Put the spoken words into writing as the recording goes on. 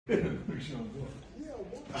How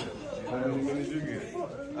many minutes you get?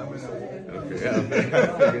 I'm in that. Okay, I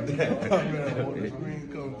figured that. I'm in that one. The screen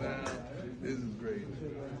comes down. This is great.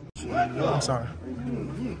 I'm sorry.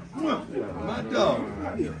 My dog.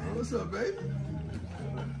 What's up, baby?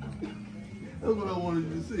 That's what I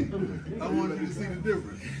wanted you to see. I wanted you to see the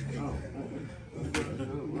difference.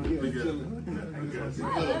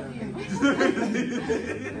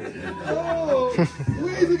 Oh,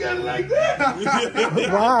 Weezy got it like that.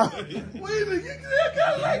 Wow. Weezy, you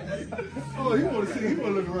got it like that. Oh, he want to see. He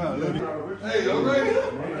want to look around. Hey, all right.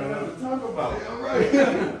 Talk about it. All right.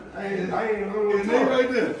 I ain't gonna And they right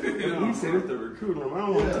there. He said it's the recruiter. I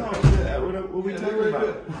don't want to talk shit. What we talking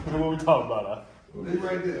about? What we talking about? They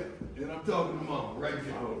right there. And I'm talking to mama right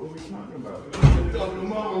there. What we talking about? I'm talking to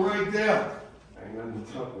mama right there. Ain't nothing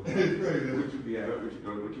to talk about. It's crazy. What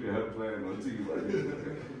you have planned on TV like this?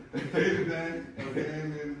 Anything. Okay,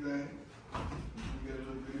 anything. You get a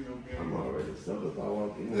little video game. I'm already sold if I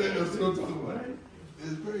walk in. Yeah, that's what I'm talking about.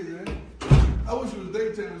 It's crazy, man. I wish it was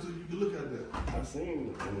daytime so you could look at that. I've seen it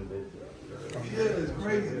in the daytime. Yeah, it's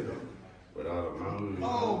crazy though. But all the mountains.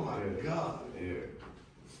 Oh my God. Yeah.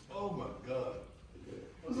 Oh my God.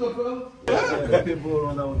 What's up, fella? Pitbull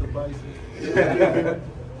run out with the bison.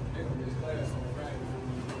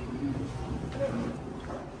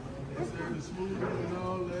 They serve the smoothie and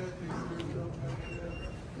all that. They serve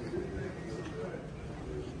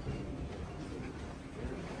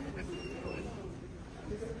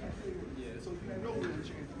so you know we were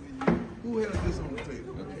changing the menu. Who has this on the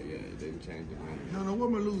table? Okay, yeah, they changed the menu. No, where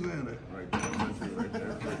my Louisiana? Right there. Right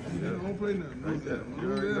there. Don't play nothing. Right there. Louisiana. You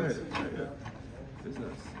already read it. Right there. This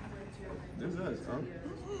us. This us, huh?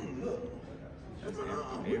 Look.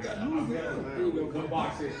 You got Come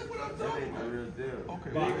box it. That ain't the real deal.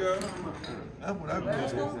 Okay. There you go. That's what I've been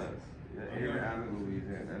This doing. us. Yeah, every island in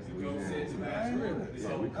Louisiana. That's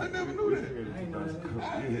Louisiana. I never knew that.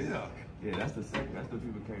 Yeah. Yeah, that's the second. That's the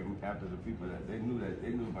people came after the people that they knew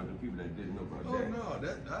about the people that didn't know about Oh that. no,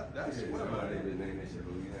 that's Yeah, what so they didn't name that shit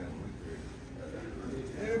Louisiana.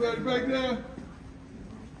 Anybody back there?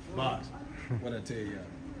 Box. What I tell y'all?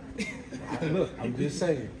 Look, I'm just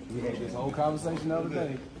saying. We had this whole conversation the other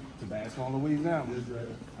day. Tabasco on Louisiana.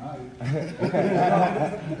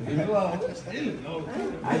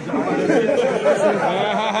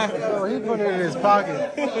 Oh, he putting it in his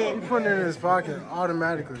pocket. He putting it in his pocket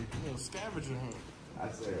automatically. Little scavenger hunt. I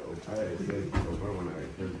said, Obama when I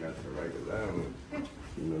first got to the Rikers Island,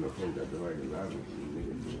 you know, the folks got the Rikers Island, I'm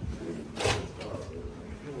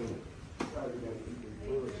looking at the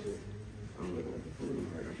food.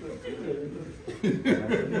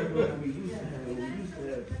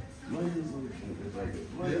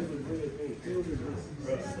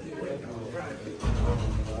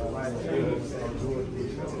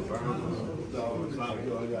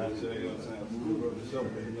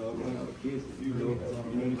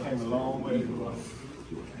 You came a long way. You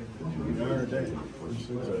heard that.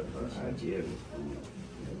 IGF is cool.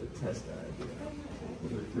 The test idea.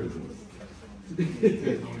 The prisons. That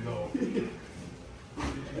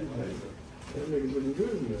nigga's looking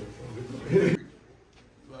good in there.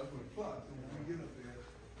 So I put a clock. So when we get up there,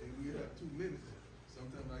 and we have 2 minutes.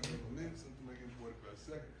 Sometimes I give them a minute, sometimes I give them 45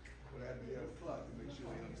 seconds. But I have to have a clock to make sure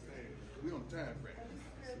they understand. We on time frame.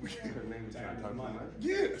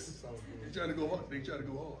 Yes. They trying to go hard. They try to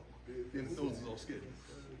go hard. Then the nose is all scheduled.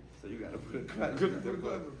 So you gotta put a clock. It's supposed to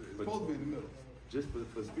be in the middle. Just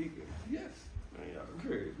for speaking. Yes. Man, y'all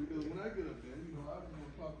crazy. Because when I get up there, you know, I want to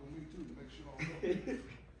clock on me too to make sure I'm going.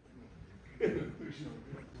 Make sure I'm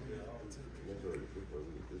good.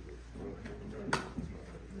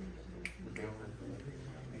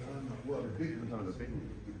 Well, the big one. The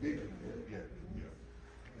big one. Yeah.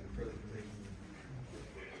 And the presentation.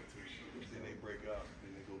 Then they break out.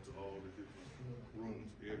 Then they go to all the different rooms.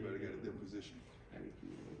 Everybody got a different position. It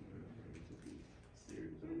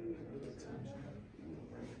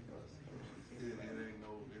ain't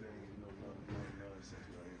no nonsense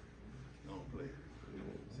right here. Don't play it.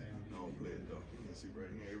 Don't play it though. You can see right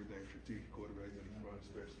here, everything strategic. Quarterback in the front,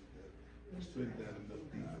 especially that. Split down enough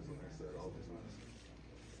defense on that side. All this nonsense.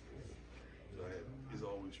 So it's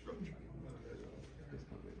always structured.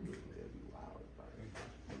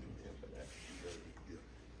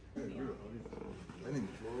 I need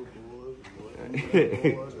Florida boys,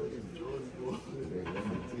 Georgia boys.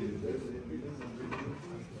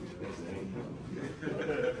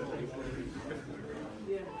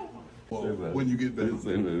 Well, when you get back.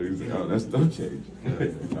 That's no change.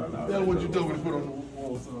 That's what you told me to put on the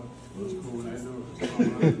wall, son. It's cool when I do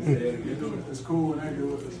it. It's cool when I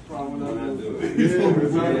do it. It's a problem when I do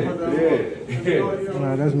it.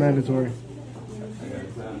 Nah, that's mandatory. I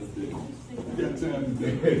got time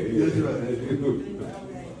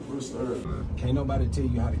Can't nobody tell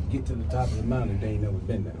you how to get to the top of the mountain if they ain't never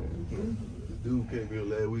been there. The dude came here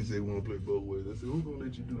last week, said he want to play both ways. I said, who's gonna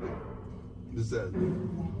let you do that? Besides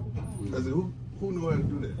me. I said, who know how to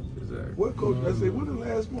do that? Exactly. What coach? I said, what the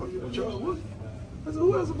last one? Charles Wood? I said,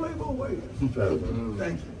 who else to play both ways?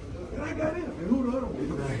 Thank you. And I got him. And who the other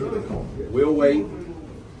one? We'll wait.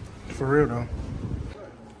 For real though.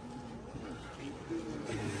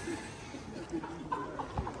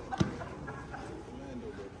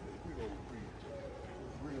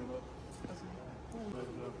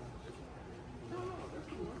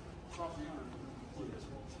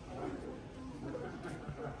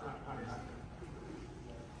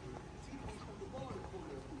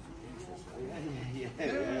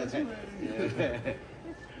 That's what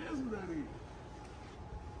that is.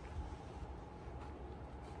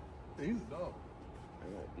 He's a dog.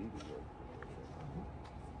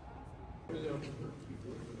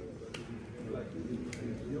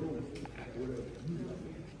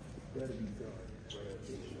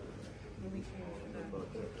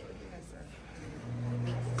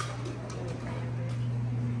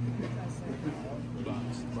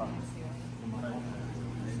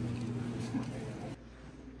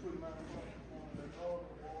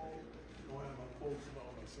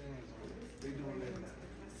 They doing that now.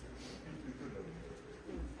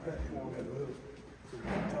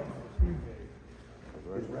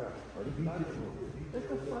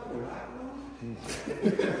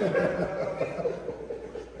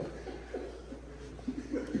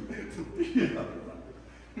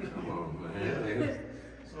 Come on, man.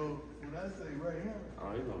 So when I say right here, Oh,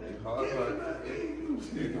 he's gonna be hard.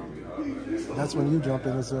 He's gonna be hard. That's when you jump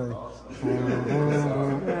in and say, Wow,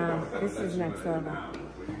 this is next level.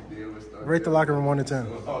 rate the locker room 1 to 10.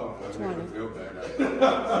 20. Feel bad.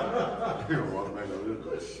 Walk back a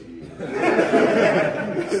little shit.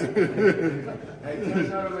 Hey,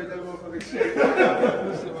 tell her to make that motherfucker shake.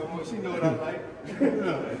 She know what I like.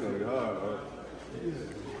 It's gonna be hard, huh?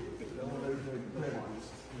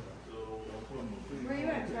 Where you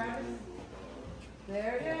at, Travis?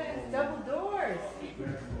 There it is. Double doors.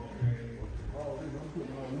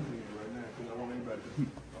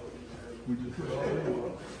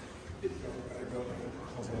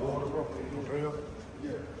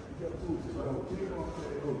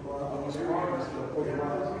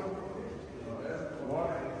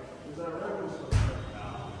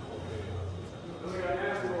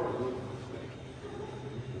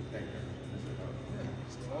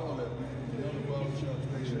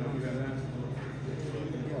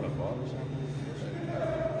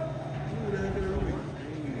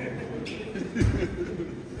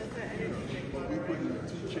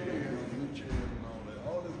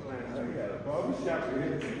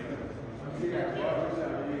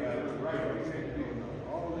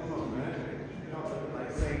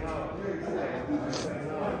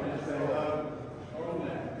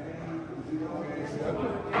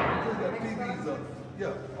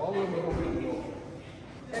 yeah, all of them are gonna be in the ball.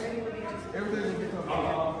 Everything will be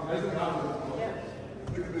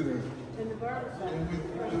Look at this. In the barbershop. And we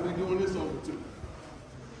doing this over too.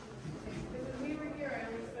 When we were here, I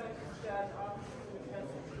always thought John's office was in the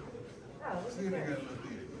present. Oh, look See if they at got a that. little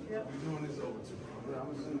theater. Yep. We're doing this over too.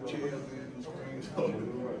 Chairs and the screens over.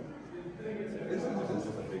 This is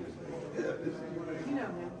yeah, this is what You know him.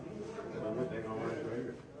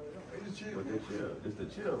 it's chill. It's the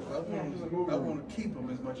chill. I want to keep them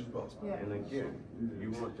as much as possible. Yeah. And again,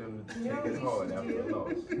 you want them to You know take it what hard we after should a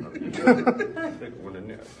loss. Take one in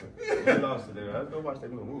there. They lost it there. Let's go watch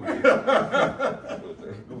that new movie. What?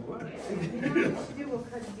 You know what we should do? We'll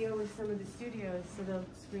cut a deal with some of the studios so they'll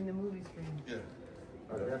screen the movies for you. Yeah.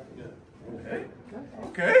 Okay.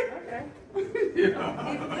 Okay. Hey,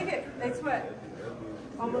 look at, it's what?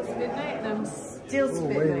 Almost midnight and I'm still Oh,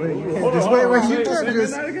 spitting. wait, right wait. You now. can't just wait. You can't Say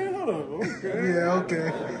just. midnight again? Hold on. Okay. Yeah, okay.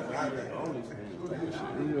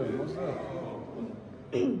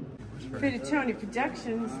 Pretty Tony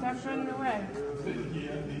Productions, stop running away.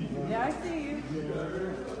 Yeah, I see you.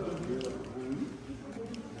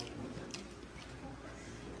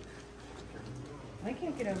 I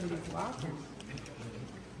can't get over these lockers.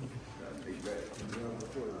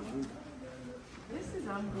 This is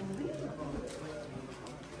unbelievable.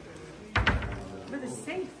 With a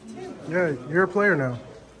safe, too. Yeah, you're a player now.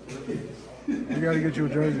 You gotta get you a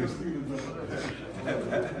jersey.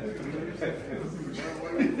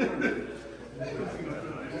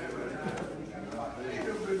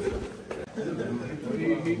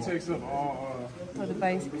 He takes up all. For the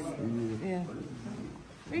basics. Yeah.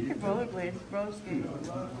 We can rollerblade, roller skate.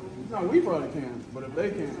 No, we probably can, but if they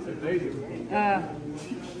can't, if they do. Are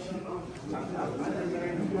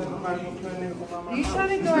you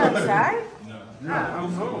trying to go outside?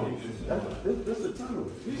 I'm home. This is a tunnel.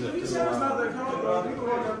 He said it's not that cold, bro. You can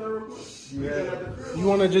walk out there real quick. You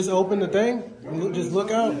want to just open the thing? And just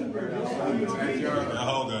look out? You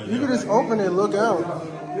can just open it and look out.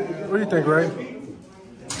 What do you think, Ray?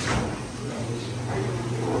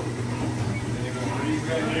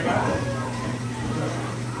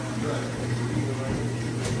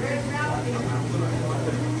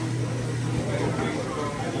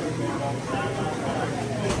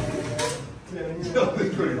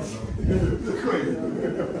 It's crazy. It's crazy.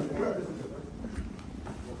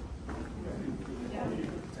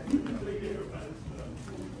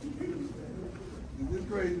 It's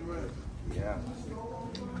crazy, man. Yeah.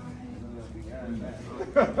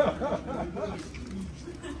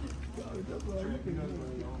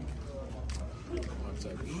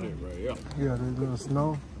 Type of shit right here. Yeah, there's a little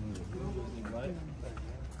snow.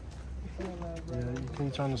 Yeah, can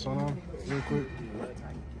you turn the sun on real quick?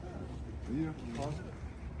 Yeah.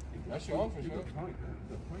 That's your own for sure.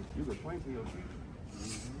 You can point to your feet.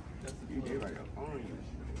 You get like a phone.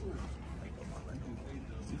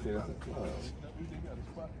 You said that's a club.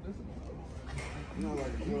 You know, like a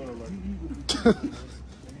club, like.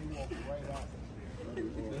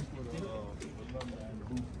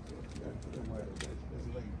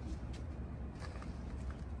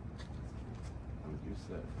 You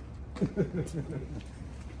said.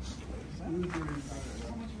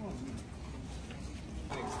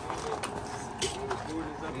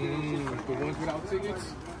 The ones without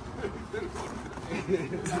tickets?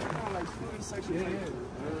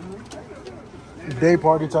 Day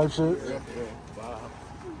party type shit.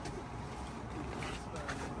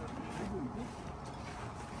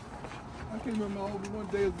 I can't remember one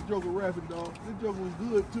day as the Joker rapping, dog. This Joker was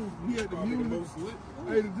good too. He had the music.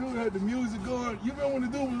 Hey, the dude had the music going. You remember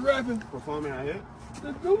when the dude was rapping? Performing out here?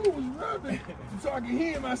 The dude was rapping so I could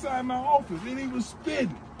hear him outside my office, and he was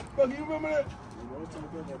spitting. Fuck, you remember that?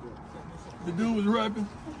 The dude was rapping.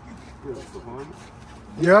 Performing?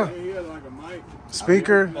 Yeah. He had like a mic.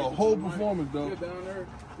 Speaker. A whole performance, dog. Down there?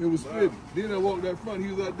 It was spitting. Then I walked out front.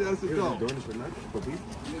 He was out there. I said, He was dog. doing it for nothing, for people.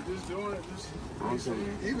 Yeah, just doing it. Just. Also,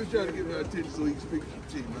 He was trying to get my attention so he could speak to the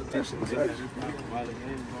team. that shit was actually while the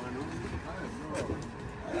game's going on.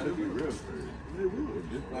 I gotta be real first.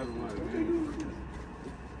 Just like while the game.